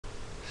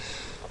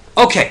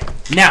Okay,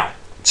 now,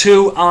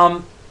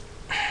 to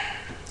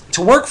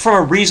work from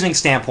a reasoning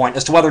standpoint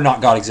as to whether or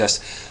not God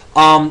exists,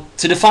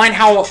 to define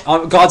how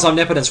God's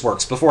omnipotence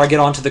works, before I get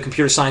on to the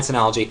computer science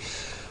analogy,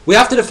 we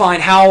have to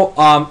define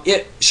how,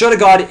 should a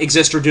God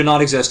exist or do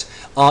not exist,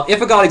 if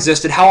a God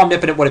existed, how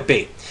omnipotent would it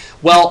be?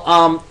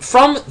 Well,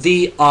 from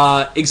the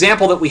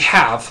example that we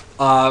have,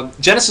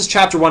 Genesis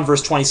chapter 1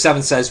 verse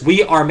 27 says,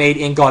 we are made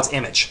in God's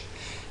image.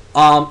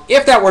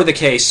 If that were the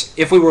case,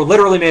 if we were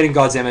literally made in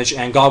God's image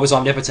and God was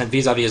omnipotent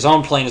vis-a-vis his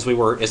own plane as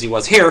he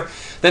was here,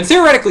 then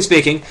theoretically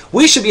speaking,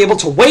 we should be able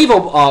to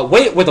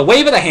with a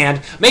wave of the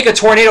hand, make a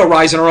tornado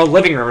rise in our own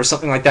living room or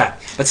something like that.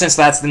 But since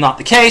that's not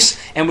the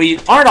case, and we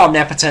aren't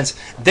omnipotent,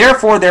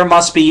 therefore there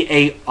must be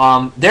a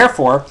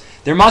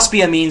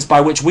means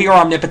by which we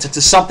are omnipotent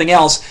to something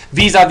else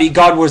vis-a-vis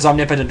God was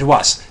omnipotent to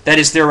us. That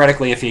is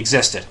theoretically if he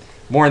existed.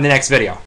 More in the next video.